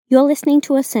You're listening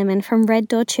to a sermon from Red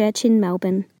Door Church in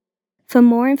Melbourne. For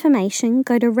more information,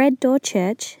 go to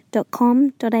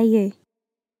reddoorchurch.com.au.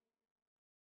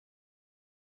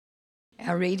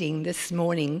 Our reading this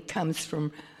morning comes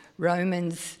from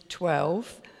Romans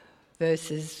 12,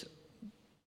 verses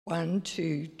 1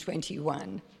 to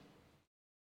 21.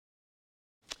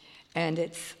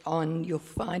 And you'll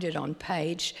find it on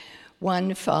page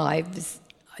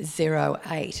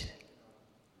 1508.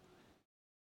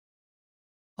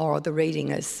 Or the reading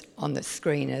is on the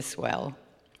screen as well.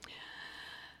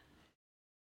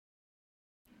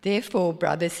 Therefore,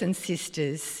 brothers and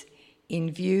sisters,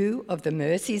 in view of the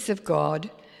mercies of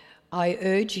God, I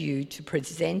urge you to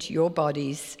present your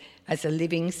bodies as a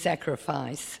living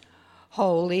sacrifice,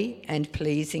 holy and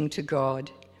pleasing to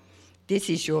God. This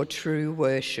is your true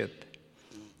worship.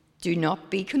 Do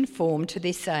not be conformed to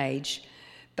this age,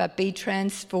 but be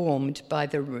transformed by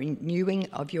the renewing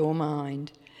of your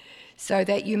mind, so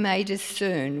that you may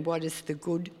discern what is the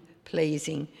good,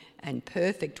 pleasing, and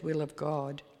perfect will of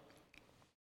God.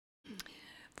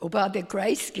 For by the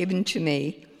grace given to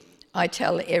me, I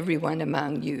tell everyone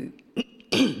among you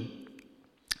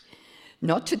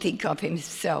not to think of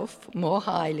himself more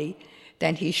highly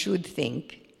than he should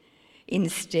think.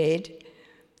 Instead,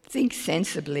 think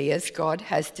sensibly as God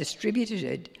has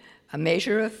distributed a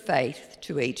measure of faith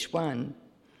to each one.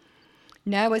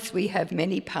 Now, as we have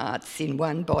many parts in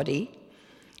one body,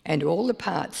 and all the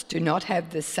parts do not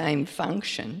have the same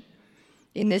function,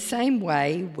 in the same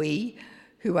way we,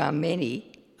 who are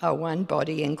many, are one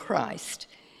body in Christ,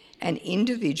 and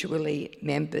individually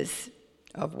members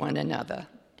of one another.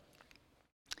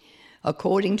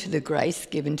 According to the grace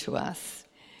given to us,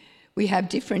 we have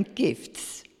different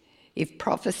gifts. If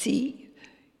prophecy,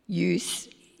 use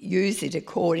it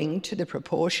according to the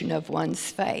proportion of one's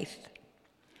faith.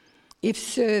 If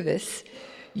service,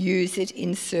 use it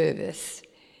in service.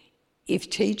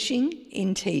 If teaching,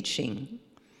 in teaching.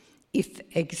 If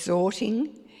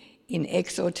exhorting, in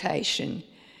exhortation.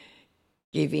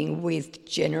 Giving with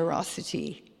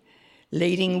generosity.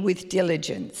 Leading with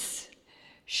diligence.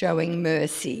 Showing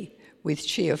mercy with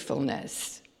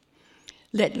cheerfulness.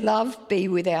 Let love be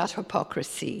without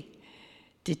hypocrisy.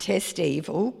 Detest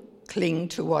evil, cling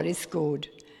to what is good.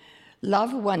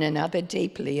 Love one another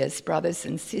deeply as brothers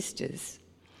and sisters.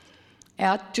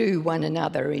 Outdo one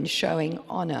another in showing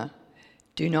honour.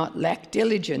 Do not lack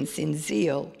diligence in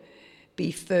zeal.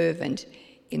 Be fervent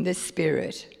in the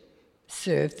Spirit.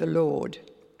 Serve the Lord.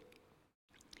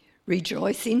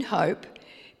 Rejoice in hope.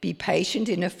 Be patient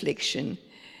in affliction.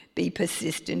 Be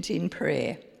persistent in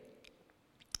prayer.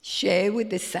 Share with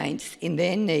the saints in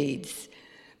their needs.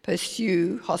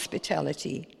 Pursue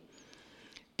hospitality.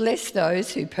 Bless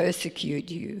those who persecute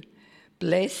you.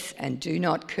 Bless and do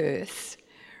not curse.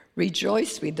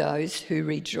 Rejoice with those who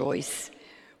rejoice.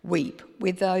 Weep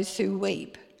with those who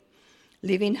weep.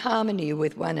 Live in harmony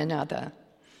with one another.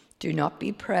 Do not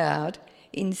be proud.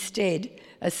 Instead,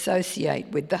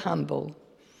 associate with the humble.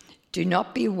 Do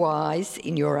not be wise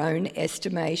in your own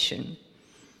estimation.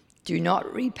 Do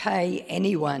not repay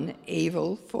anyone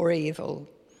evil for evil.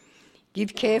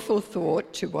 Give careful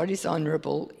thought to what is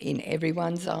honourable in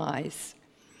everyone's eyes.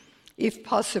 If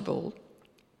possible,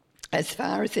 as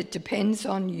far as it depends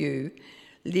on you,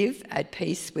 live at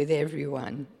peace with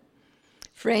everyone.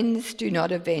 Friends, do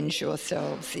not avenge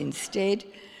yourselves. Instead,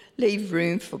 leave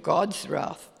room for God's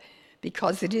wrath,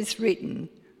 because it is written,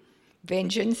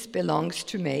 "Vengeance belongs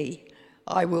to me,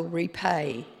 I will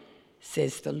repay,"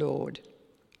 says the Lord.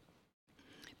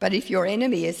 But if your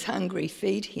enemy is hungry,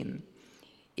 feed him.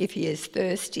 If he is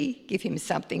thirsty, give him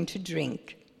something to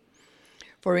drink.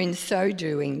 For in so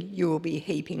doing, you will be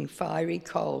heaping fiery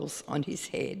coals on his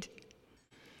head.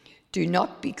 Do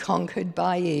not be conquered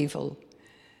by evil,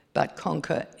 but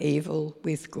conquer evil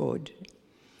with good.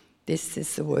 This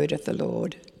is the word of the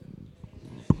Lord.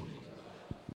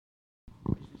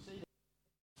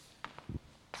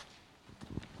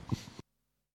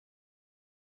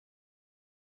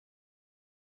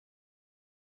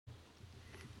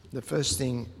 The first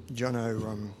thing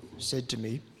Jono said to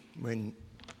me when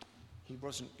he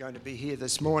wasn't going to be here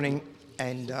this morning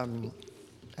and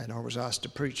I was asked to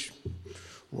preach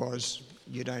was,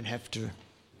 "You don't have to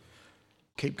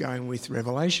keep going with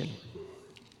Revelation."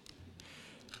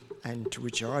 And to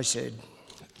which I said,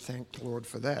 "Thank the Lord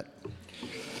for that."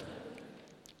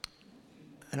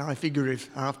 And I figure if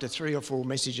after 3 or 4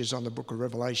 messages on the book of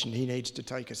Revelation he needs to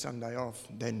take a Sunday off,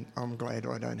 then I'm glad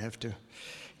I don't have to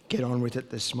get on with it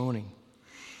this morning.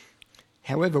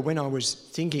 However, when I was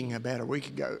thinking about a week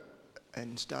ago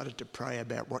and started to pray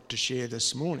about what to share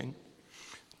this morning,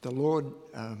 the Lord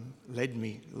led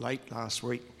me late last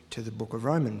week to the book of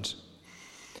Romans.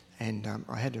 And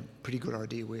I had a pretty good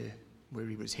idea where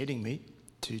he was heading me,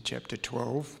 to chapter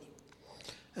 12.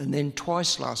 And then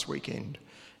twice last weekend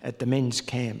at the men's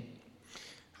camp,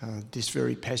 this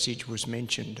very passage was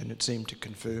mentioned, and it seemed to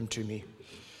confirm to me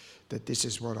that this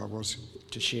is what I was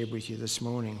to share with you this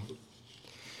morning.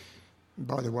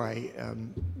 By the way,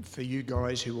 for you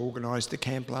guys who organised the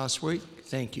camp last week,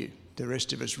 thank you. The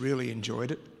rest of us really enjoyed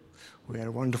it. We had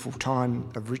a wonderful time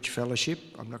of rich fellowship.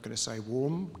 I'm not going to say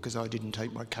warm because I didn't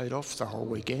take my coat off the whole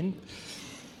weekend.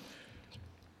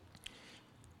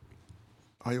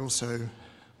 I also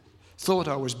thought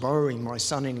I was borrowing my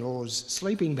son-in-law's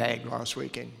sleeping bag last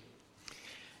weekend.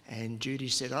 And Judy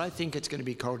said, I think it's going to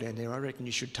be cold down there. I reckon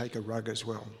you should take a rug as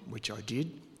well, which I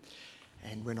did.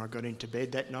 And when I got into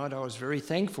bed that night, I was very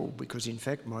thankful because, in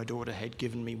fact, my daughter had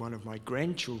given me one of my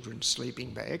grandchildren's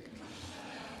sleeping bag,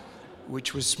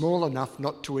 which was small enough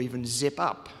not to even zip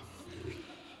up.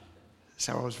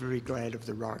 So I was very glad of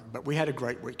the rug. But we had a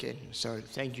great weekend, so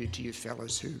thank you to you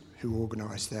fellas who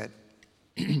organised that.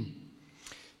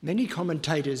 Many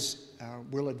commentators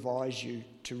will advise you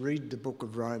to read the book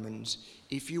of Romans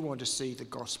if you want to see the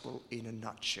gospel in a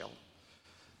nutshell.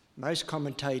 Most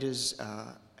commentators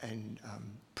and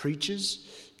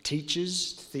preachers,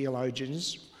 teachers,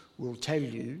 theologians will tell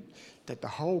you that the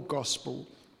whole gospel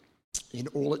in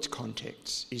all its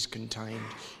contexts is contained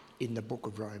in the book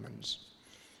of Romans.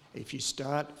 If you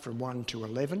start from 1 to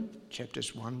 11,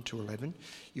 chapters 1 to 11,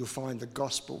 you'll find the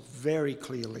gospel very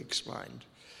clearly explained.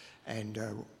 And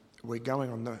we're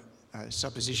going on the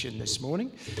supposition this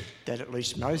morning that at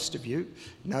least most of you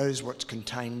knows what's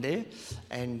contained there,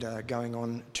 and going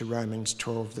on to Romans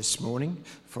 12 this morning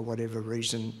for whatever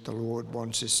reason the Lord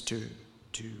wants us to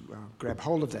grab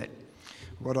hold of that.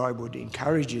 What I would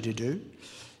encourage you to do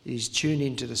is tune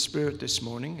into the Spirit this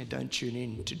morning, and don't tune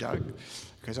in to Doug,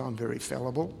 because I'm very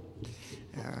fallible,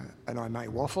 and I may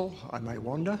waffle, I may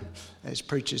wander, as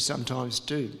preachers sometimes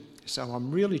do. So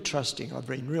I'm really trusting, I've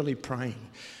been really praying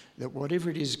that whatever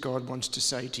it is God wants to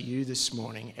say to you this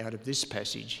morning out of this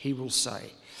passage, he will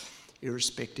say,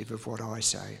 irrespective of what I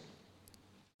say.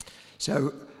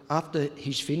 So after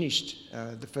he's finished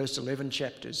the first 11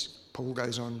 chapters, Paul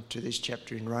goes on to this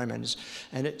chapter in Romans,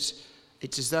 and it's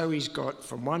as though he's got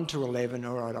from 1 to 11,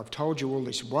 all right, I've told you all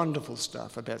this wonderful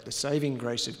stuff about the saving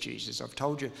grace of Jesus. I've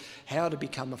told you how to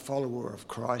become a follower of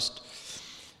Christ.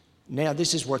 Now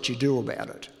this is what you do about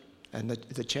it. And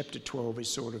the chapter 12 is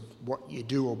sort of what you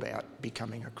do about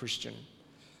becoming a Christian.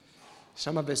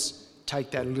 Some of us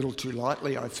take that a little too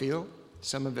lightly, I feel.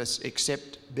 Some of us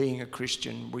accept being a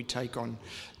Christian. We take on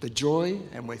the joy,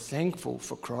 and we're thankful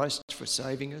for Christ for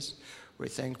saving us. We're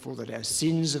thankful that our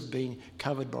sins have been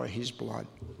covered by his blood.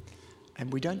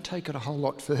 And we don't take it a whole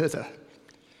lot further.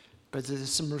 But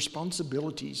there's some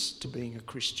responsibilities to being a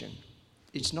Christian.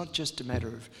 It's not just a matter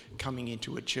of coming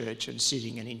into a church and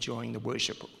sitting and enjoying the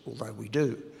worship, although we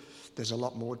do. There's a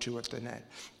lot more to it than that.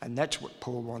 And that's what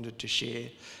Paul wanted to share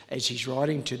as he's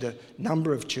writing to the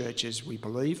number of churches, we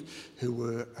believe, who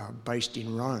were based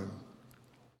in Rome.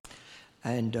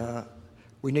 And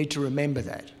we need to remember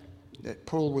that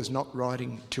Paul was not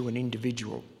writing to an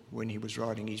individual when he was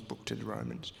writing his book to the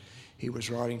Romans. He was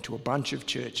writing to a bunch of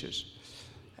churches.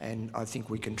 And I think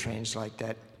we can translate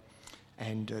that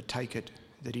and take it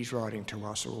that he's writing to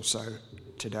us also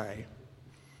today.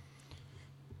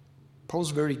 Paul's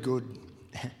very good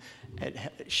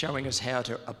at showing us how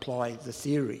to apply the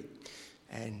theory.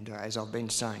 And as I've been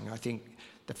saying, I think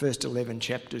the first 11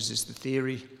 chapters is the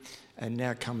theory, and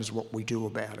now comes what we do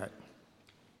about it.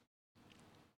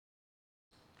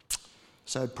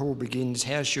 So Paul begins,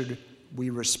 how should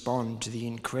we respond to the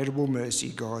incredible mercy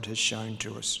God has shown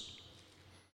to us?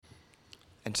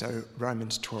 And so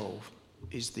Romans 12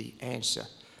 is the answer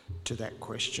to that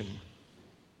question.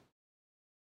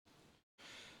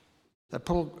 So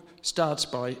Paul starts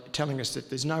by telling us that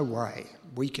there's no way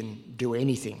we can do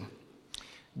anything.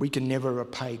 We can never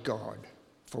repay God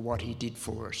for what he did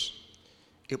for us.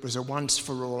 It was a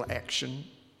once-for-all action.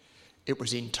 It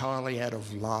was entirely out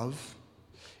of love.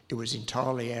 It was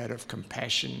entirely out of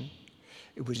compassion.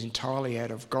 It was entirely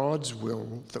out of God's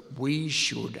will that we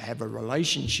should have a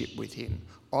relationship with him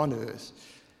on earth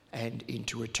and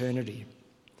into eternity.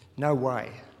 No way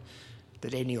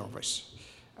that any of us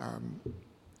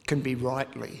can be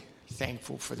rightly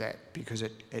thankful for that, because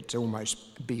it's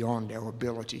almost beyond our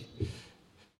ability.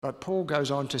 But Paul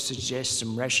goes on to suggest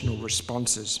some rational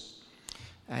responses.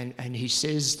 And he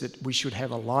says that we should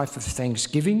have a life of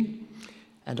thanksgiving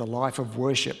and a life of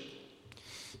worship,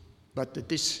 but that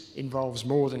this involves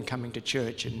more than coming to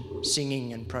church and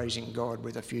singing and praising God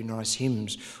with a few nice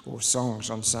hymns or songs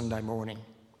on Sunday morning.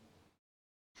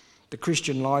 The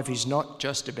Christian life is not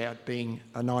just about being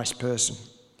a nice person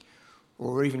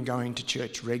or even going to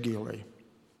church regularly.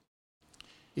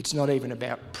 It's not even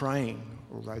about praying,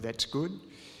 although that's good.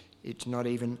 It's not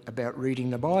even about reading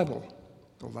the Bible,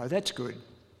 although that's good.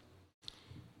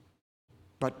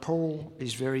 But Paul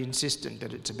is very insistent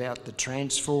that it's about the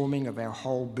transforming of our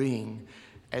whole being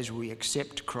as we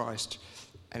accept Christ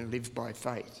and live by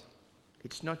faith.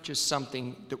 It's not just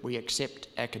something that we accept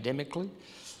academically.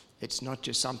 It's not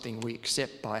just something we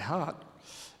accept by heart.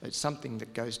 It's something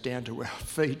that goes down to our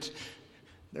feet,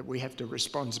 that we have to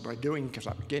respond by doing,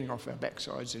 getting off our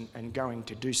backsides and going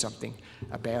to do something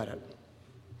about it.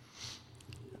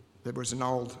 There was an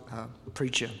old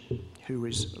preacher who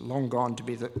is long gone to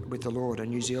be with the Lord, a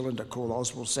New Zealander called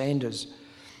Oswald Sanders,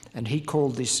 and he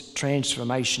called this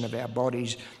transformation of our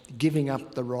bodies giving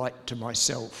up the right to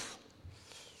myself.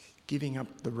 Giving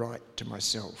up the right to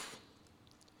myself.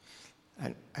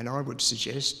 And I would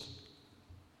suggest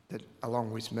that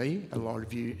along with me, a lot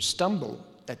of you stumble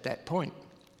at that point.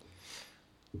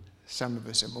 Some of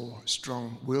us are more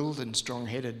strong-willed and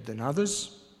strong-headed than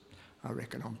others. I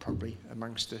reckon I'm probably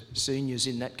amongst the seniors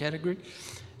in that category.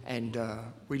 And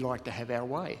we like to have our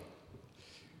way.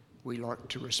 We like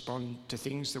to respond to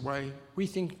things the way we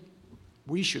think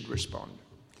we should respond.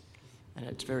 And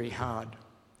it's very hard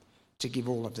to give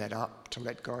all of that up, to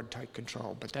let God take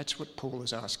control. But that's what Paul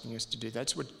is asking us to do.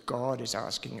 That's what God is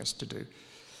asking us to do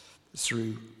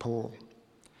through Paul.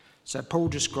 So Paul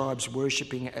describes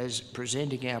worshipping as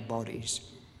presenting our bodies,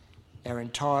 our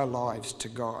entire lives to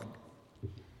God,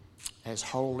 as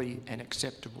holy and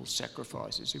acceptable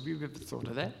sacrifices. Have you ever thought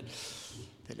of that?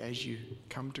 That as you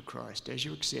come to Christ, as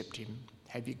you accept him,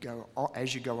 as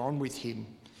you go on with him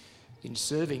in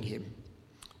serving him,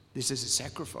 this is a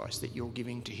sacrifice that you're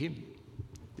giving to him.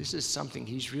 This is something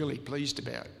he's really pleased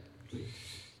about.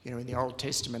 You know, in the Old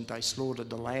Testament, they slaughtered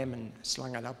the lamb and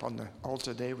slung it up on the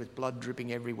altar there with blood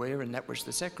dripping everywhere, and that was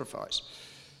the sacrifice.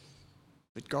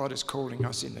 But God is calling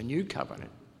us in the new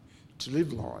covenant to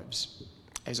live lives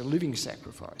as a living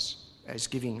sacrifice, as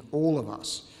giving all of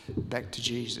us back to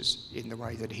Jesus in the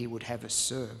way that he would have us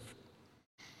serve.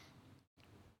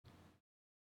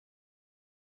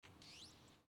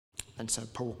 And so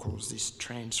Paul calls this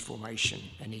transformation,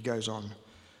 and he goes on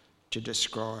to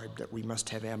describe that we must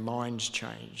have our minds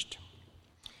changed,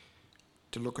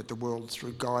 to look at the world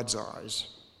through God's eyes.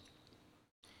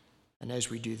 And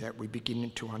as we do that, we begin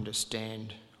to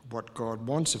understand what God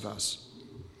wants of us,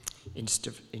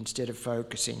 instead of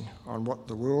focusing on what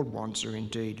the world wants, or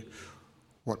indeed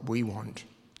what we want.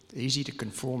 Easy to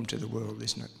conform to the world,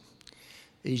 isn't it?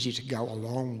 Easy to go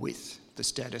along with the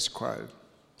status quo.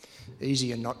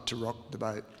 Easier not to rock the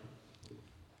boat.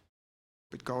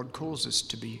 But God calls us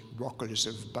to be rockers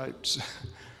of boats.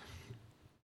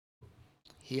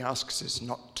 He asks us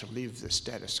not to live the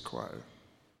status quo.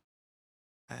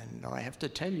 And I have to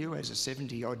tell you, as a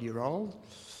 70-odd-year-old,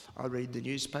 I read the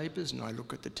newspapers and I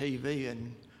look at the TV,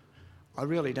 and I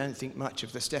really don't think much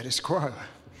of the status quo.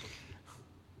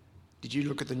 Did you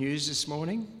look at the news this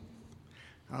morning?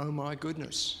 Oh my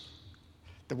goodness.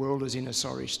 The world is in a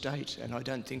sorry state, and I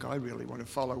don't think I really want to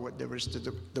follow what the rest of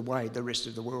the way the rest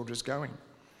of the world is going.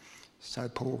 So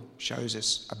Paul shows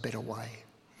us a better way.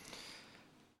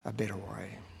 A better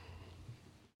way.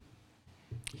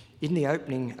 In the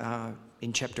opening,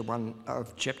 in chapter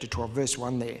 12, verse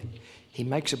 1 there, he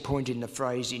makes a point in the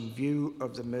phrase, in view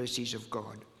of the mercies of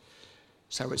God.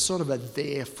 So it's sort of a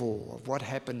therefore of what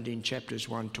happened in chapters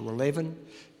 1 to 11.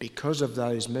 Because of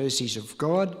those mercies of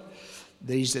God,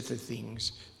 these are the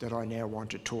things that I now want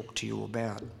to talk to you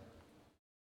about.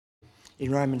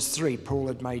 In Romans 3, Paul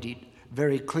had made it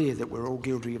very clear that we're all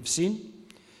guilty of sin,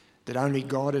 that only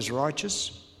God is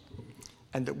righteous,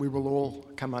 and that we will all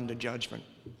come under judgment.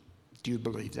 Do you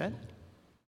believe that?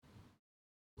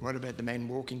 What about the man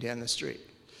walking down the street?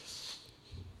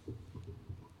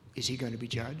 Is he going to be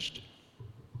judged?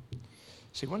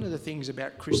 See, one of the things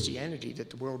about Christianity that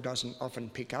the world doesn't often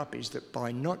pick up is that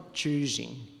by not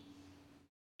choosing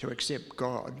to accept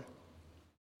God,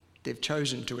 they've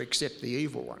chosen to accept the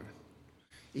evil one.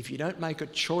 If you don't make a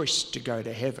choice to go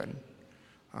to heaven,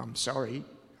 I'm sorry,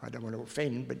 I don't want to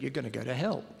offend, but you're going to go to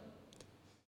hell.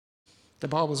 The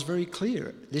Bible's very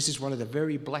clear. This is one of the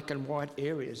very black and white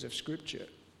areas of Scripture.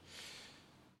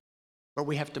 But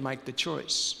we have to make the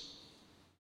choice.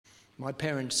 My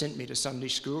parents sent me to Sunday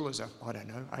school as a,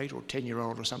 8 or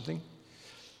 10-year-old or something.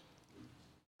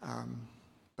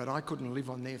 But I couldn't live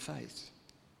on their faith.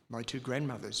 My two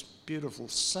grandmothers, beautiful,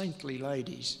 saintly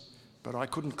ladies, but I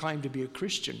couldn't claim to be a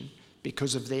Christian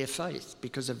because of their faith,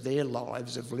 because of their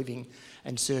lives of living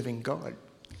and serving God.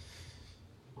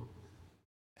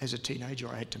 As a teenager,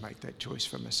 I had to make that choice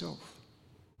for myself.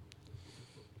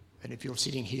 And if you're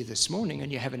sitting here this morning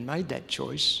and you haven't made that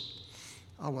choice,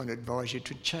 I want to advise you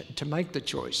to make the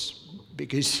choice,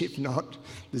 because if not,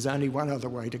 there's only one other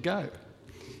way to go,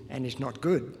 and it's not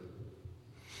good.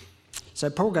 So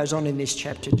Paul goes on in this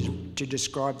chapter to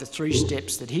describe the 3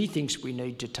 steps that he thinks we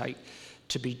need to take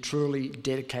to be truly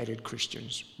dedicated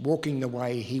Christians, walking the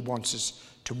way he wants us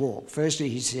to walk. Firstly,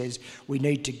 he says we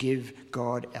need to give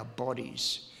God our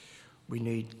bodies. We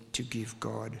need to give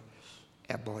God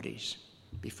our bodies.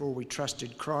 Before we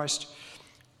trusted Christ,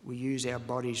 we use our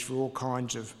bodies for all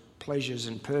kinds of pleasures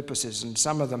and purposes, and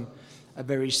some of them are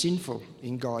very sinful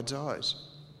in God's eyes.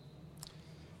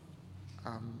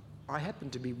 I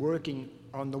happened to be working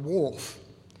on the wharf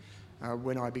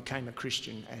when I became a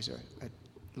Christian as a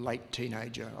late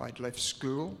teenager. I'd left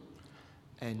school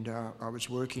and I was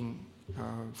working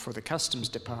for the customs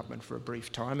department for a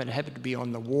brief time, and it happened to be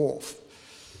on the wharf.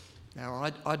 Now,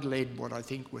 I'd led what I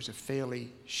think was a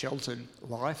fairly sheltered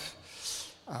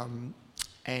life,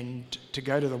 and to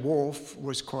go to the wharf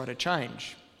was quite a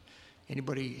change.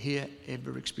 Anybody here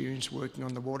ever experienced working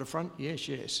on the waterfront? Yes.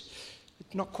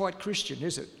 It's not quite Christian,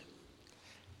 is it?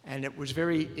 And it was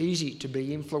very easy to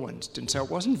be influenced, and so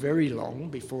it wasn't very long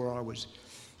before I was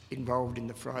involved in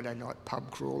the Friday night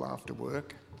pub crawl after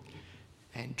work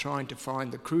and trying to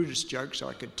find the crudest jokes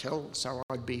I could tell, so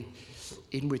I'd be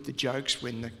in with the jokes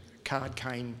when the card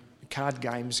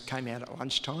games came out at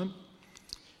lunchtime.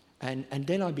 And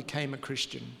then I became a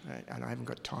Christian, and I haven't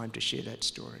got time to share that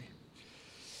story.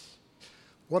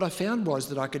 What I found was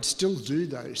that I could still do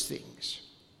those things.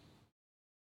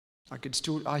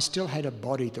 I still had a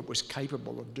body that was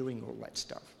capable of doing all that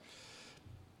stuff.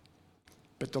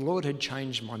 But the Lord had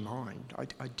changed my mind.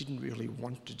 I didn't really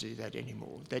want to do that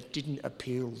anymore. That didn't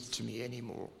appeal to me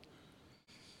anymore.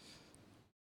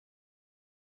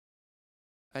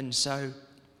 And so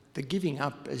the giving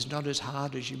up is not as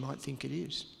hard as you might think it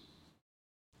is,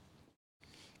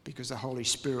 because the Holy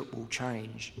Spirit will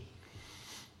change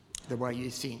the way you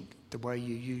think, the way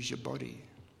you use your body.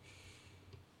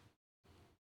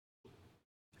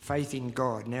 Faith in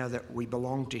God, now that we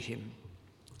belong to him,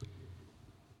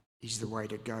 is the way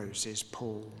to go, says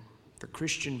Paul. The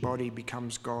Christian body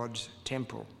becomes God's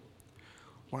temple.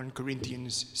 1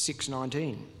 Corinthians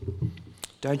 6:19.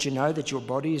 Don't you know that your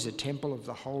body is a temple of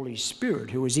the Holy Spirit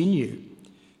who is in you,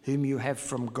 whom you have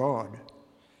from God?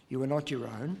 You are not your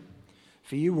own,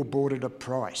 for you were bought at a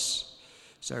price.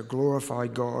 So glorify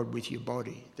God with your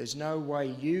body. There's no way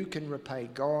you can repay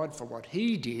God for what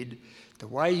he did. The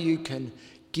way you can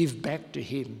give back to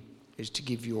him is to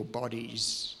give your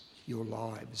bodies, your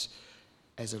lives,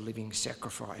 as a living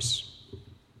sacrifice.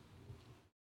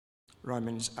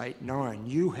 Romans 8:9.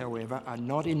 You, however, are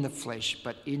not in the flesh,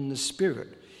 but in the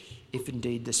Spirit, if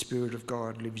indeed the Spirit of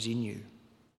God lives in you.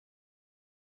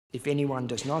 If anyone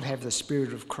does not have the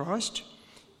Spirit of Christ,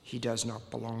 he does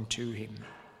not belong to him.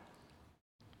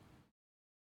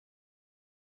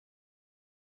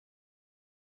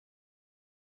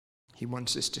 He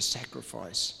wants us to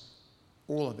sacrifice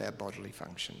all of our bodily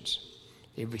functions,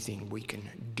 everything we can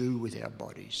do with our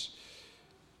bodies,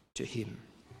 to him.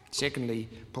 Secondly,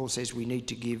 Paul says we need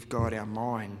to give God our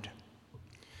mind.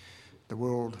 The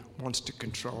world wants to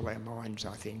control our minds,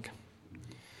 I think.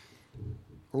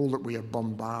 All that we are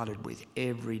bombarded with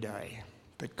every day.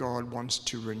 But God wants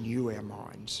to renew our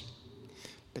minds.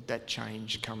 But that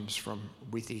change comes from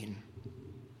within.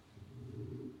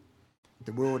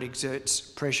 The world exerts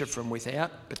pressure from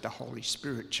without, but the Holy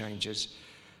Spirit changes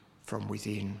from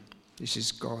within. This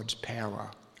is God's power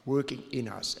working in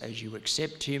us. As you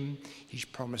accept him, he's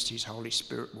promised his Holy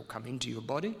Spirit will come into your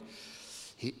body,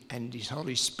 and his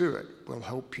Holy Spirit will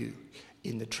help you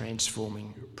in the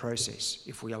transforming process.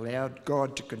 If we allow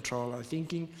God to control our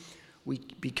thinking, we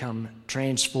become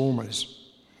transformers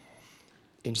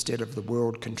instead of the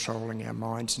world controlling our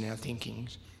minds and our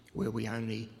thinkings, where we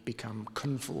only become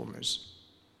conformers.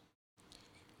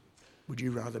 Would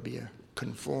you rather be a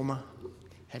conformer,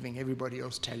 having everybody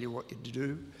else tell you what you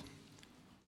do?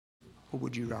 Or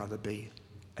would you rather be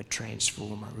a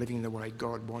transformer, living the way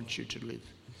God wants you to live,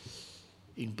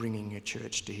 in bringing a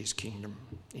church to his kingdom,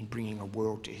 in bringing a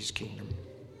world to his kingdom?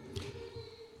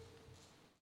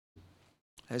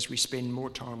 As we spend more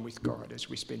time with God, as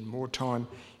we spend more time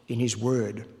in his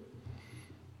word,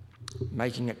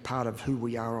 making it part of who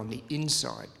we are on the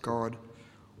inside, God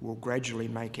will gradually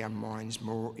make our minds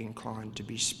more inclined to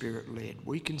be Spirit-led.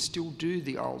 We can still do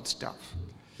the old stuff,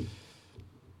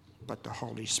 but the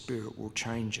Holy Spirit will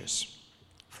change us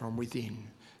from within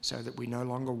so that we no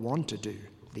longer want to do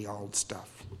the old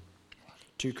stuff.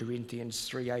 2 Corinthians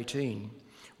 3:18.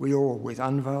 We all, with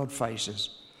unveiled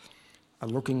faces, are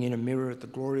looking in a mirror at the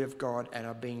glory of God and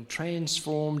are being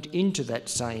transformed into that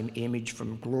same image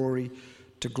from glory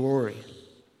to glory.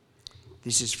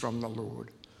 This is from the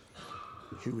Lord,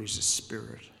 who is a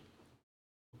Spirit.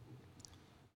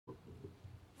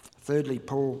 Thirdly,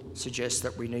 Paul suggests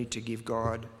that we need to give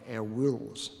God our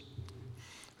wills.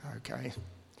 Okay,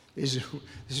 this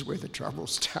is where the trouble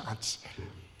starts.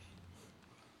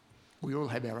 We all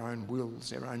have our own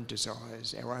wills, our own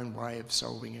desires, our own way of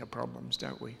solving our problems,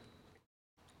 don't we?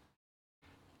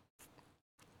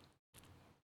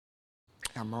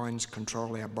 Our minds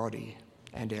control our body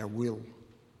and our will,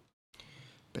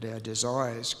 but our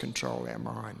desires control our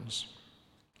minds.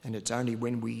 And it's only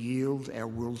when we yield our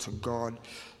will to God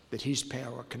that his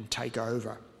power can take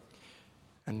over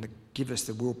and give us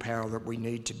the willpower that we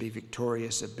need to be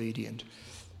victorious, obedient,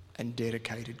 and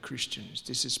dedicated Christians.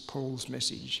 This is Paul's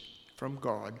message from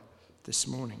God this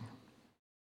morning.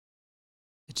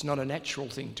 It's not a natural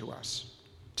thing to us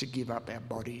to give up our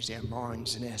bodies, our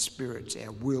minds, and our spirits,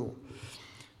 our will,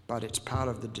 but it's part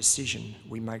of the decision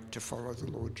we make to follow the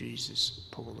Lord Jesus,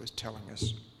 Paul is telling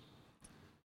us.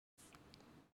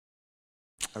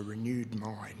 A renewed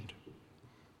mind,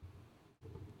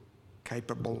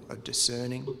 capable of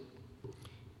discerning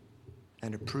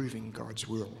and approving God's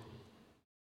will.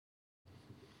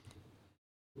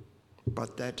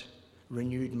 But that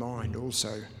renewed mind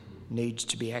also needs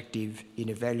to be active in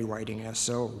evaluating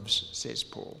ourselves, says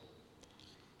Paul.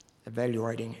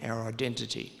 Evaluating our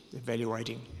identity,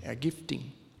 evaluating our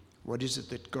gifting. What is it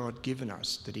that God given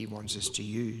us that he wants us to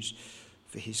use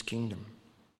for his kingdom?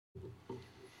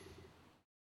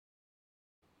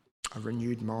 A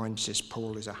renewed mind, says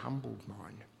Paul, is a humbled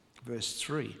mind. Verse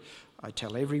 3, I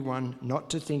tell everyone not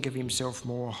to think of himself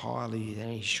more highly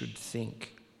than he should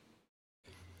think,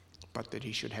 but that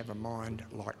he should have a mind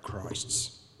like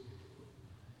Christ's,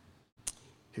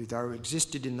 who though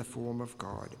existed in the form of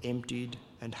God, emptied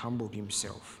and humbled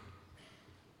himself.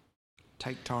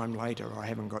 Take time later, I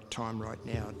haven't got time right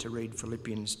now, to read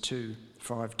Philippians 2,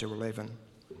 5 to 11.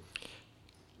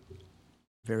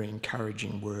 Very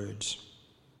encouraging words.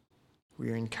 We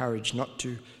are encouraged not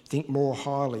to think more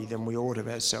highly than we ought of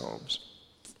ourselves,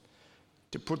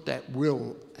 to put that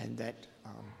will and that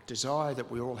desire that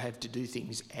we all have to do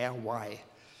things our way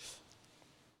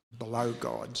below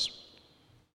God's.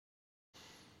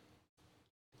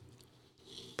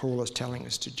 Paul is telling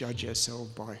us to judge ourselves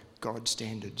by God's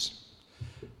standards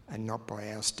and not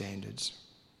by our standards.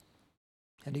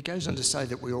 And he goes on to say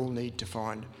that we all need to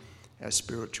find our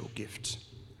spiritual gifts.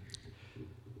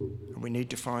 And we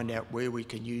need to find out where we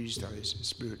can use those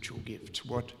spiritual gifts,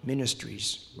 what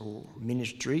ministries or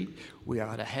ministry we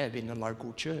are to have in the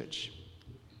local church.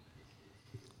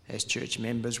 As church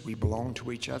members, we belong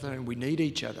to each other and we need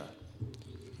each other.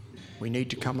 We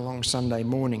need to come along Sunday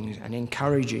mornings and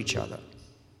encourage each other.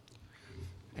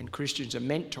 And Christians are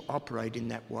meant to operate in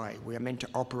that way. We are meant to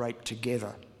operate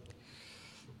together,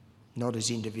 not as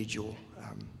individual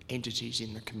entities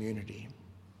in the community.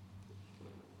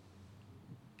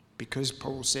 Because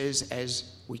Paul says,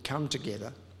 as we come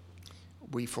together,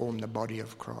 we form the body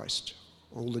of Christ,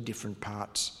 all the different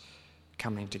parts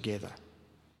coming together.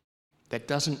 That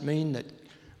doesn't mean that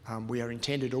we are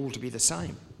intended all to be the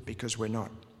same, because we're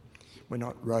not. We're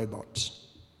not robots.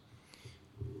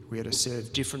 We are to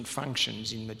serve different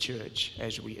functions in the church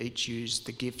as we each use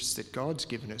the gifts that God's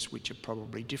given us, which are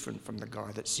probably different from the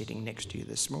guy that's sitting next to you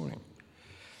this morning.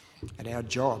 And our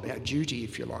job, our duty,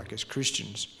 if you like, as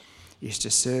Christians, is to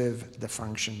serve the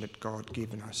function that God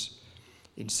given us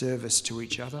in service to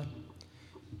each other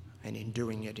and in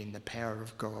doing it in the power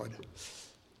of God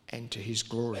and to his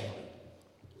glory.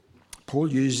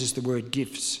 Paul uses the word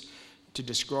gifts to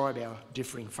describe our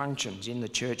differing functions. In the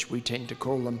church, we tend to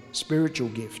call them spiritual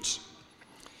gifts.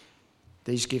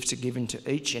 These gifts are given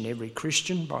to each and every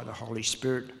Christian by the Holy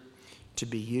Spirit to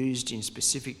be used in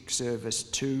specific service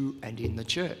to and in the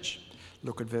church.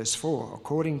 Look at verse 4.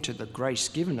 According to the grace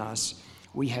given us,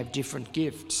 we have different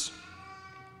gifts.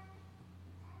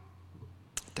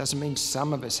 It doesn't mean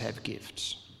some of us have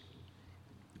gifts.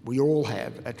 We all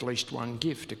have at least one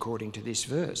gift according to this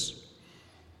verse.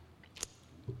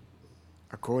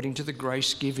 According to the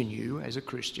grace given you as a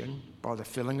Christian by the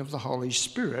filling of the Holy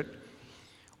Spirit,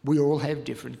 we all have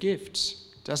different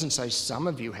gifts. It doesn't say some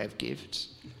of you have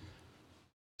gifts. It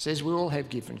says we all have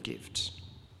different gifts.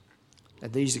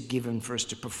 And these are given for us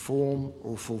to perform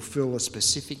or fulfill a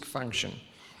specific function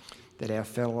that our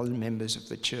fellow members of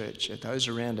the church, and those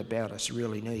around about us,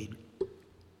 really need.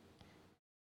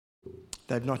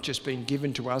 They've not just been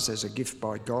given to us as a gift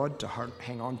by God to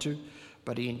hang on to,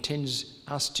 but he intends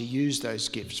us to use those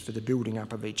gifts for the building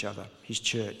up of each other, his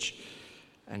church,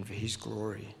 and for his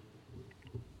glory.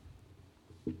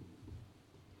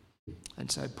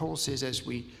 And so Paul says, as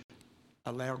we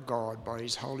allow God by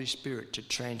his Holy Spirit to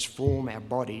transform our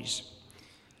bodies,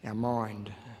 our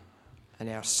mind and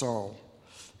our soul,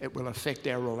 it will affect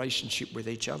our relationship with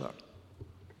each other.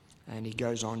 And he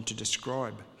goes on to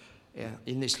describe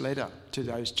in this letter to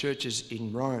those churches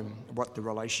in Rome what the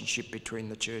relationship between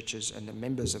the churches and the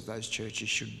members of those churches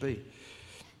should be.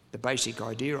 The basic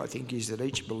idea, I think, is that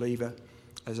each believer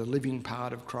is a living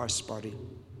part of Christ's body.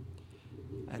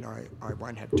 And I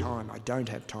won't have time, I don't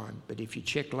have time, but if you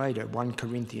check later 1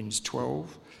 Corinthians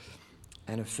 12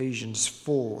 and Ephesians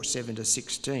 4, 7 to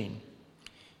 16,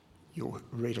 you'll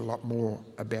read a lot more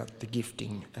about the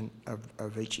gifting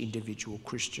of each individual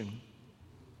Christian.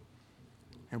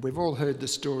 And we've all heard the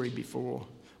story before,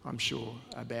 I'm sure,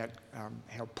 about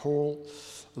how Paul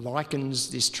likens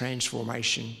this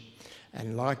transformation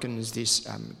and likens this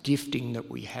gifting that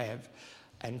we have,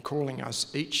 and calling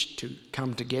us each to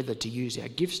come together to use our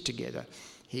gifts together.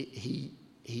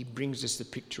 He brings us the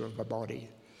picture of a body.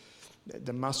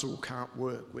 The muscle can't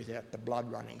work without the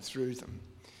blood running through them.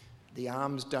 The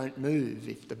arms don't move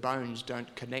if the bones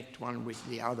don't connect one with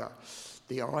the other.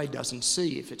 The eye doesn't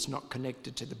see if it's not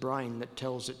connected to the brain that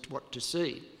tells it what to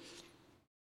see.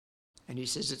 And he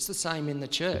says it's the same in the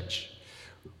church.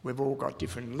 We've all got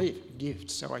different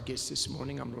gifts. So I guess this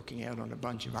morning I'm looking out on a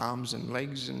bunch of arms and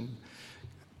legs and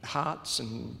hearts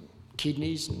and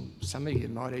kidneys, and some of you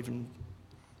might even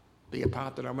be a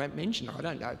part that I won't mention, I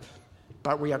don't know.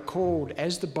 But we are called,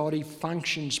 as the body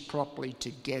functions properly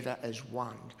together as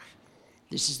one.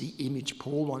 This is the image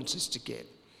Paul wants us to get.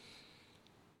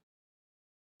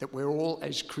 That we're all,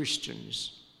 as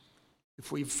Christians,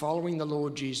 if we're following the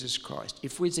Lord Jesus Christ,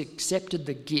 if we've accepted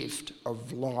the gift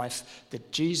of life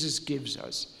that Jesus gives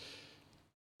us,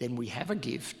 then we have a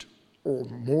gift, or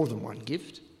more than one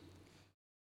gift,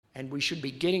 and we should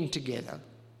be getting together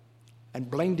and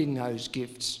blending those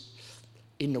gifts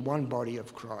in the one body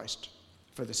of Christ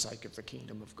for the sake of the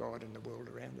kingdom of God and the world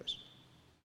around us.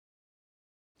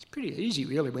 It's pretty easy,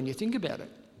 really, when you think about it.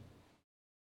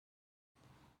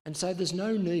 And so there's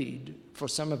no need for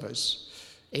some of us,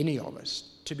 any of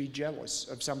us, to be jealous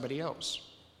of somebody else.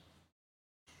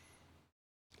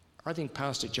 I think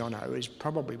Pastor Jono is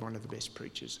probably one of the best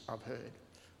preachers I've heard.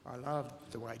 I love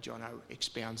the way Jono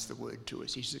expounds the word to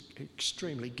us. He's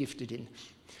extremely gifted in,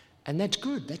 and that's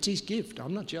good. That's his gift.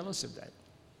 I'm not jealous of that.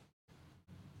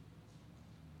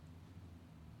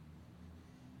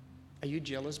 Are you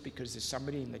jealous because there's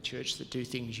somebody in the church that do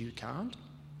things you can't?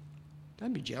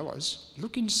 Don't be jealous.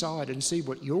 Look inside and see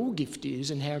what your gift is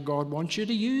and how God wants you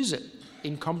to use it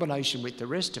in combination with the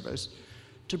rest of us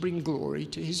to bring glory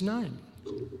to his name.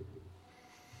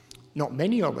 Not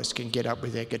many of us can get up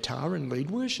with our guitar and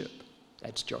lead worship.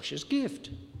 That's Josh's gift.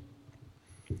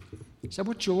 So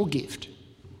what's your gift?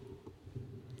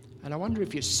 And I wonder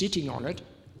if you're sitting on it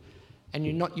and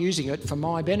you're not using it for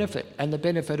my benefit and the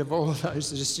benefit of all of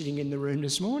those that are sitting in the room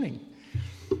this morning.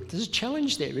 There's a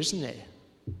challenge there, isn't there?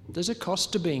 There's a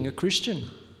cost to being a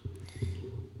Christian.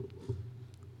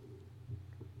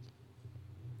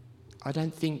 I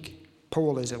don't think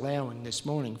Paul is allowing this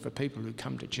morning for people who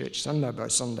come to church Sunday by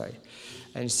Sunday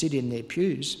and sit in their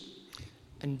pews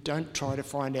and don't try to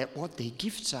find out what their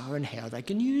gifts are and how they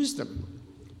can use them,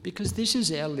 because this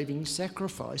is our living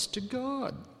sacrifice to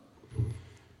God.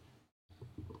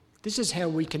 This is how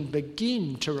we can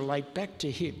begin to relate back to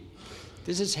him.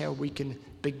 This is how we can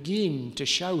begin to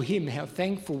show him how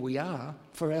thankful we are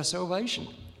for our salvation.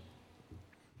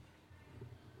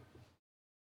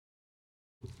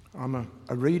 I'm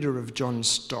a reader of John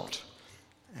Stott,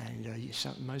 and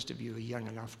most of you are young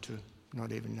enough to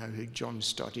not even know who John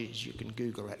Stott is. You can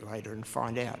Google that later and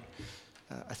find out.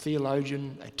 A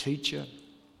theologian, a teacher,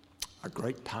 a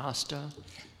great pastor.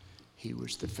 He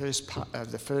was the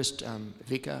first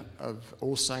vicar of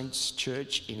All Saints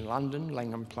Church in London,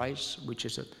 Langham Place, which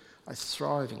is a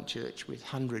thriving church with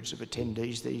hundreds of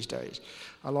attendees these days.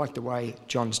 I like the way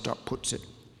John Stott puts it.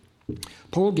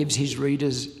 Paul gives his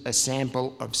readers a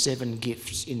sample of 7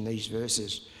 gifts in these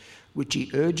verses, which he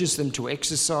urges them to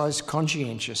exercise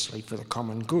conscientiously for the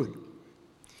common good.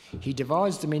 He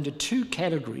divides them into 2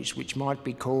 categories which might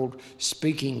be called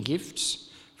speaking gifts,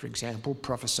 for example,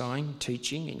 prophesying,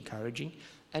 teaching, encouraging,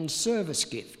 and service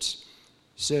gifts,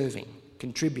 serving,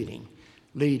 contributing,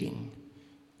 leading,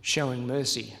 showing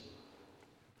mercy.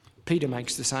 Peter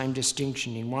makes the same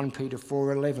distinction in 1 Peter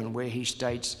 4:11, where he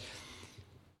states,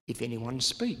 if anyone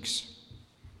speaks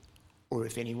or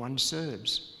if anyone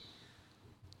serves.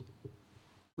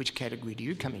 Which category do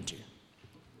you come into?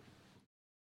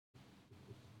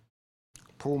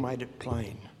 Paul made it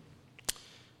plain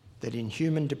that in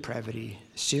human depravity,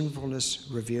 sinfulness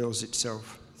reveals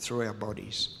itself through our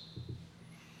bodies.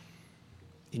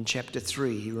 In chapter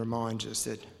 3, he reminds us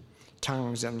that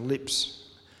tongues and lips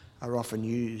are often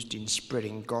used in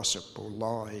spreading gossip or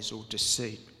lies or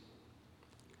deceit.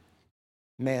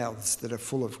 Mouths that are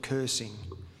full of cursing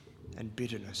and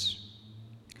bitterness.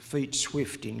 Feet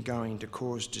swift in going to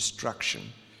cause destruction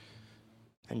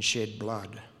and shed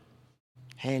blood.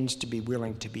 Hands to be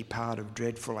willing to be part of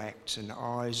dreadful acts, and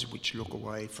eyes which look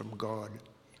away from God.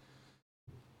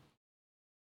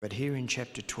 But here in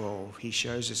chapter 12, he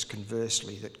shows us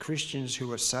conversely that Christians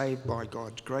who are saved by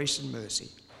God's grace and mercy,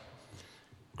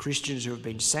 Christians who have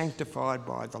been sanctified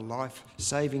by the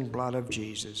life-saving blood of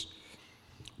Jesus,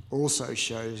 also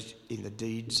shows in the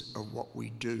deeds of what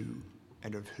we do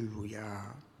and of who we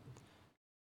are,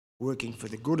 working for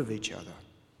the good of each other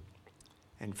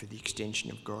and for the extension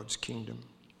of God's kingdom.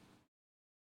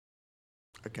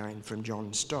 Again from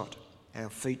John Stott,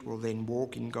 our feet will then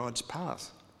walk in God's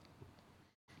path.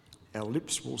 Our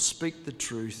lips will speak the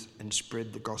truth and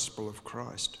spread the gospel of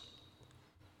Christ.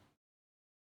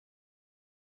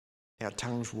 Our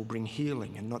tongues will bring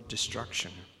healing and not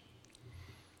destruction.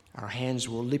 Our hands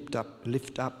will lift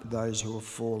up those who have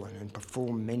fallen and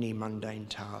perform many mundane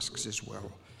tasks as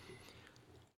well,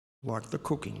 like the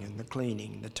cooking and the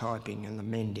cleaning, the typing and the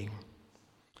mending.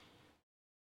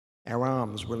 Our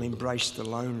arms will embrace the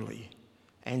lonely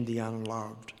and the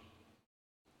unloved.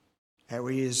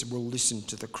 Our ears will listen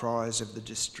to the cries of the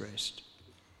distressed,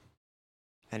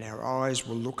 and our eyes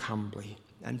will look humbly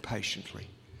and patiently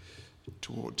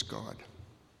towards God.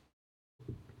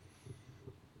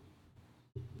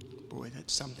 Boy,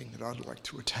 that's something that I'd like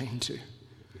to attain to.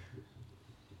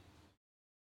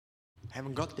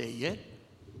 Haven't got there yet,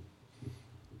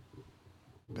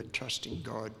 but trusting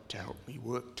God to help me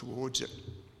work towards it.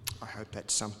 I hope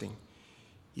that's something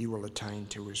you will attain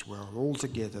to as well.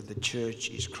 Altogether, the church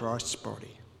is Christ's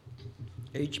body,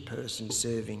 each person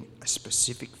serving a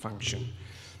specific function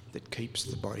that keeps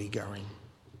the body going.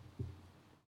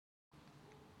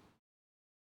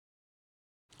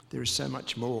 There is so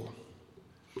much more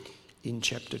in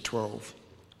chapter 12,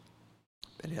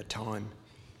 but our time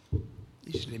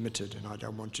is limited and I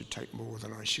don't want to take more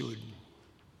than I should.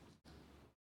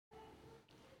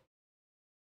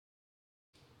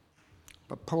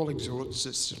 But Paul exhorts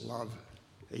us to love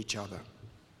each other.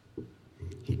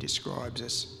 He describes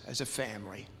us as a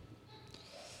family.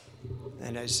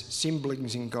 And as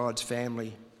siblings in God's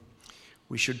family,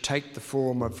 we should take the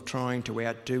form of trying to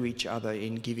outdo each other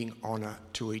in giving honour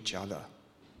to each other.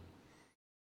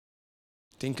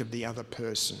 Think of the other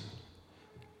person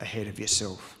ahead of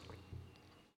yourself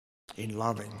in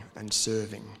loving and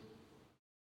serving.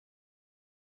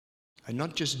 And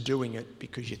not just doing it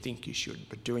because you think you should,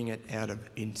 but doing it out of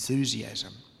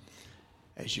enthusiasm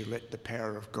as you let the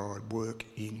power of God work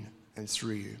in and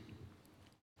through you.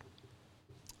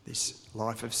 This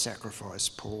life of sacrifice,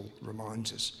 Paul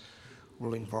reminds us,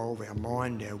 will involve our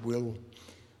mind, our will,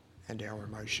 and our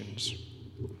emotions.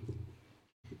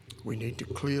 We need to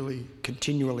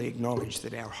continually acknowledge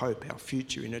that our hope, our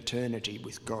future in eternity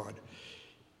with God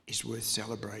is worth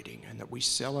celebrating, and that we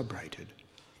celebrate it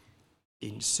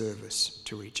in service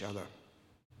to each other.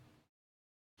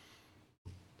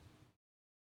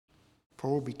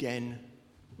 Paul began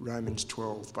Romans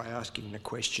 12 by asking the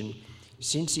question,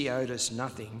 since he owed us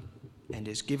nothing and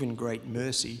has given great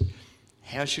mercy,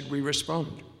 how should we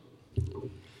respond?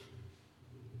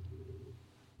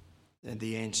 And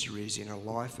the answer is in a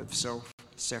life of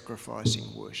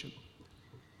self-sacrificing worship,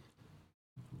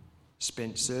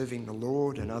 spent serving the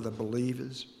Lord and other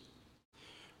believers,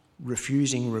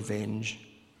 refusing revenge,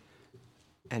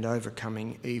 and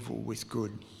overcoming evil with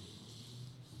good.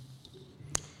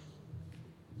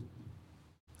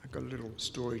 I've got a little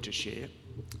story to share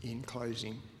in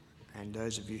closing, and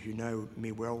those of you who know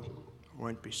me well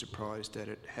won't be surprised that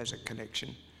it has a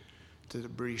connection to the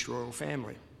British royal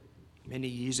family. Many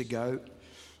years ago,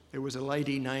 there was a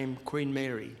lady named Queen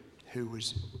Mary who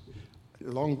was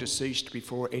long deceased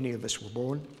before any of us were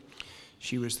born.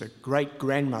 She was the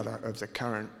great-grandmother of the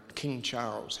current King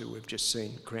Charles, who we've just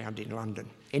seen crowned in London.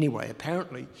 Anyway,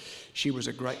 apparently she was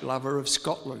a great lover of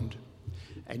Scotland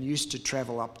and used to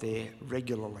travel up there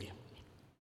regularly.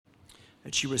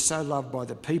 And she was so loved by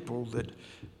the people that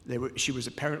she was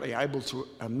apparently able to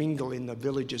mingle in the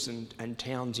villages and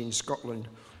towns in Scotland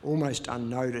almost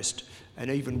unnoticed, and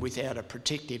even without a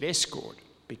protective escort,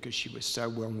 because she was so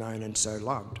well known and so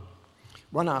loved.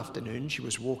 One afternoon she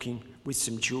was walking with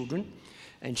some children,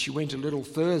 and she went a little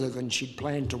further than she'd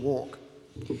planned to walk.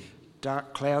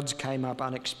 Dark clouds came up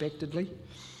unexpectedly,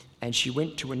 and she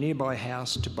went to a nearby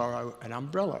house to borrow an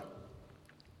umbrella.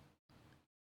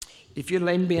 "If you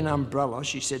lend me an umbrella,"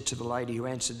 she said to the lady who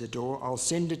answered the door, "I'll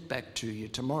send it back to you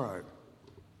tomorrow."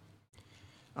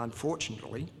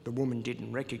 Unfortunately, the woman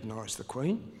didn't recognise the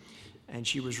Queen, and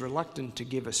she was reluctant to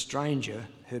give a stranger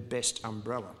her best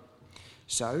umbrella.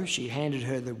 So she handed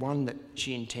her the one that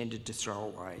she intended to throw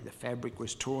away. The fabric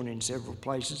was torn in several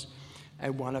places,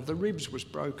 and one of the ribs was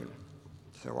broken.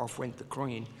 So off went the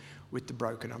Queen with the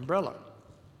broken umbrella.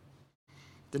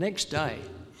 The next day,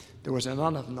 there was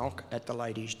another knock at the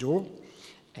lady's door,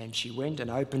 and she went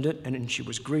and opened it, and she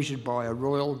was greeted by a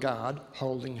royal guard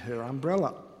holding her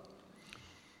umbrella.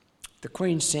 "The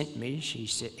Queen sent me," he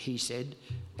said,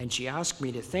 "and she asked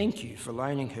me to thank you for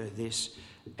loaning her this,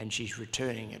 and she's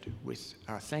returning it with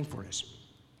thankfulness."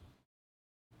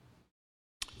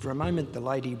 For a moment, the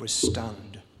lady was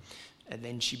stunned, and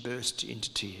then she burst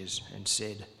into tears and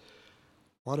said,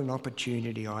 "What an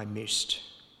opportunity I missed.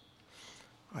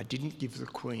 I didn't give the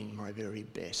Queen my very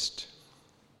best."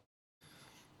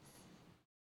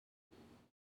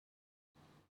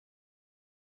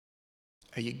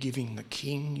 Are you giving the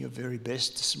King your very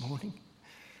best this morning?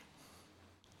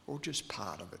 Or just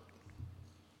part of it?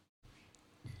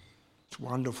 It's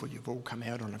wonderful you've all come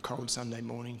out on a cold Sunday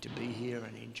morning to be here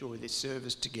and enjoy this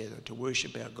service together, to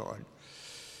worship our God,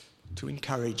 to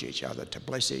encourage each other, to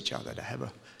bless each other, to have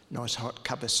a nice hot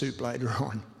cup of soup later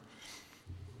on.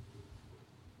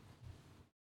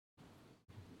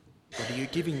 But are you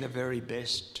giving the very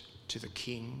best to the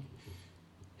King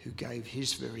who gave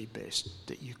his very best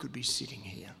that you could be sitting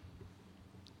here?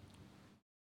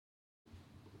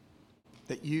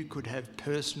 That you could have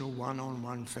personal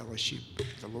one-on-one fellowship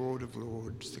with the Lord of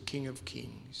Lords, the King of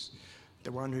Kings,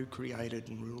 the one who created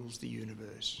and rules the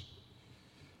universe.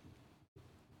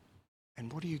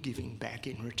 And what are you giving back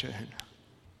in return?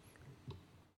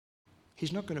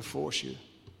 He's not going to force you.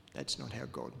 That's not how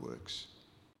God works.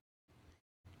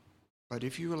 But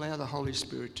if you allow the Holy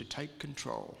Spirit to take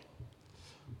control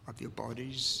of your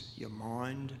bodies, your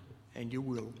mind, and your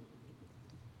will,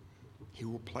 he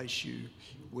will place you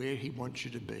where he wants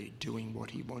you to be, doing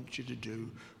what he wants you to do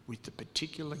with the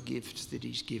particular gifts that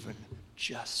he's given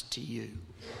just to you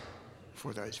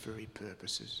for those very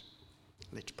purposes.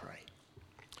 Let's pray.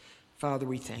 Father,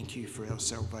 we thank you for our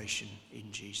salvation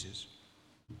in Jesus.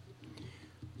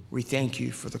 We thank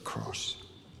you for the cross,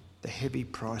 the heavy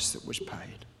price that was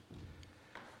paid.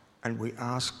 And we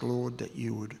ask, Lord, that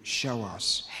you would show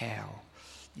us how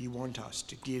you want us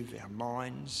to give our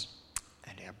minds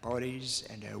and our bodies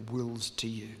and our wills to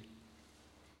you.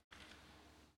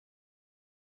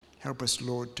 Help us,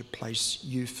 Lord, to place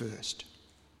you first.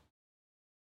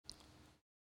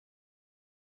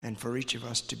 And for each of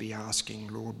us to be asking,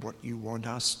 Lord, what you want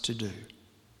us to do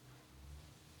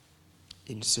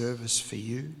in service for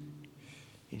you,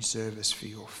 in service for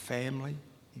your family,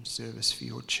 in service for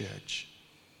your church,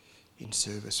 in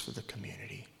service for the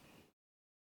community.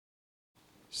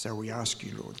 So we ask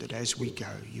you, Lord, that as we go,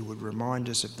 you would remind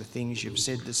us of the things you've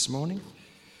said this morning,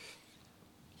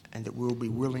 and that we'll be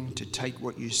willing to take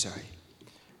what you say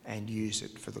and use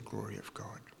it for the glory of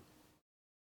God.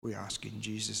 We ask in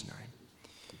Jesus' name.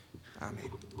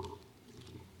 Amen.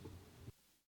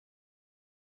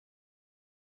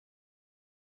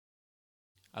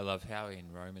 I love how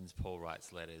in Romans Paul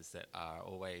writes letters that are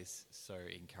always so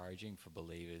encouraging for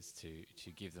believers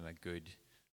to give them a good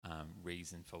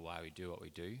reason for why we do what we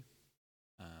do.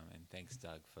 And thanks,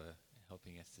 Doug, for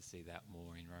helping us to see that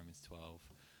more in Romans 12.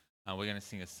 We're going to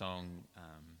sing a song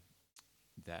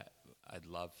that I'd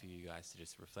love for you guys to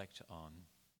just reflect on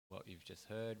what you've just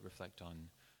heard, reflect on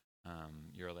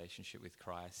your relationship with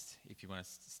Christ. If you want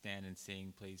to stand and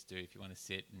sing, please do. If you want to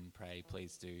sit and pray,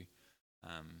 please do.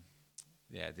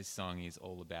 This song is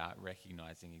all about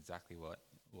recognizing exactly what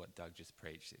Doug just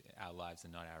preached. Our lives are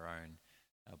not our own,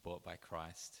 bought by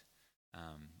Christ,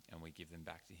 and we give them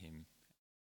back to him.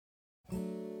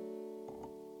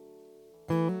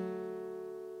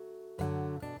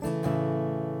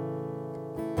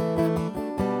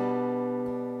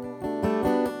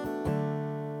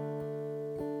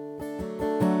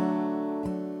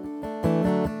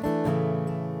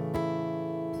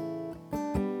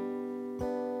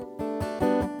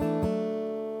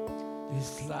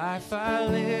 Life I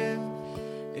live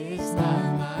is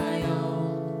not my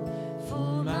own,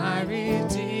 for my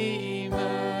Redeemer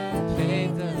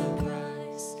paid the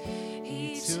price.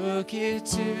 He took it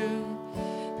to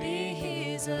be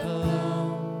his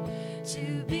alone,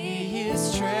 to be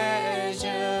his treasure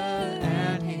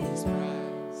and his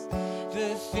prize.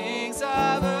 The things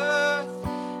of earth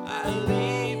I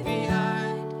leave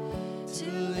behind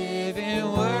to live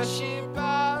in worship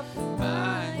of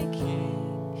my King.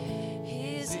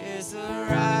 Is the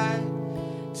right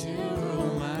to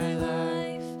rule my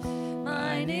life.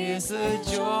 Mine is the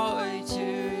joy to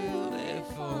live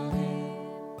for him.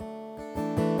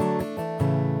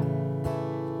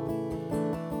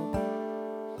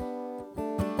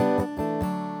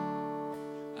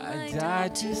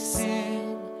 died to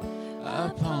sin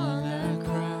upon the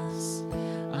cross.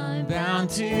 I'm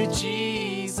bound to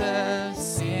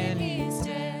Jesus in his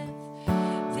death.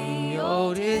 The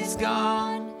old is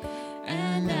gone,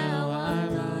 and now I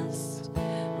must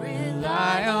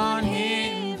rely on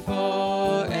him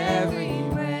for every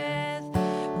breath.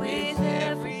 With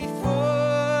every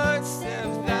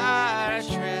footstep that I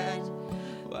tread,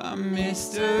 what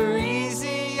mysteries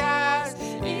he has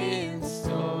in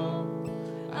store.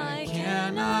 I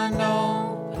cannot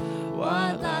know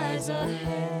what lies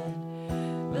ahead,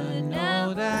 but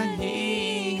know that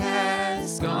he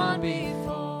has gone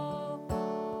before.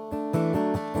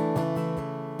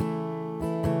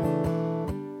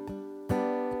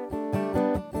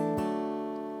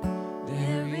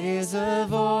 There is a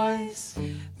voice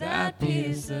that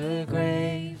pierced the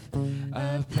grave,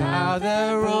 a power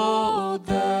that rolled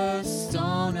the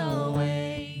stone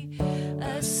away,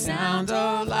 a sound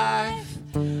of life,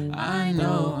 I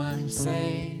know I'm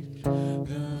saved.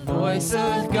 The voice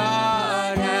of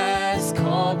God has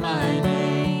called my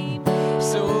name,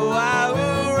 so I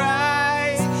will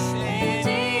rise, and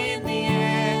in the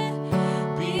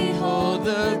end behold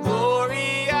the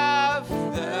glory of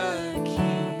the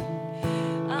King.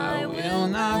 I will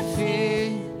not fear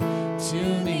to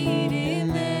meet him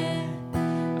there.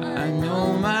 I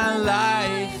know my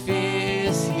life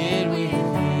is hid with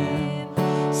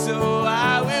him, so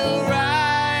I will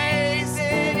rise,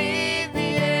 and in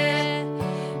the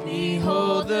end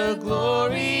behold the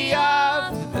glory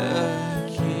of the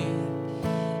King.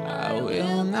 I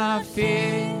will not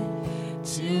fear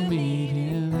to meet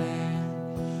him there.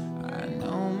 I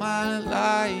know my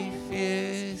life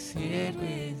is hid with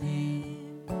him.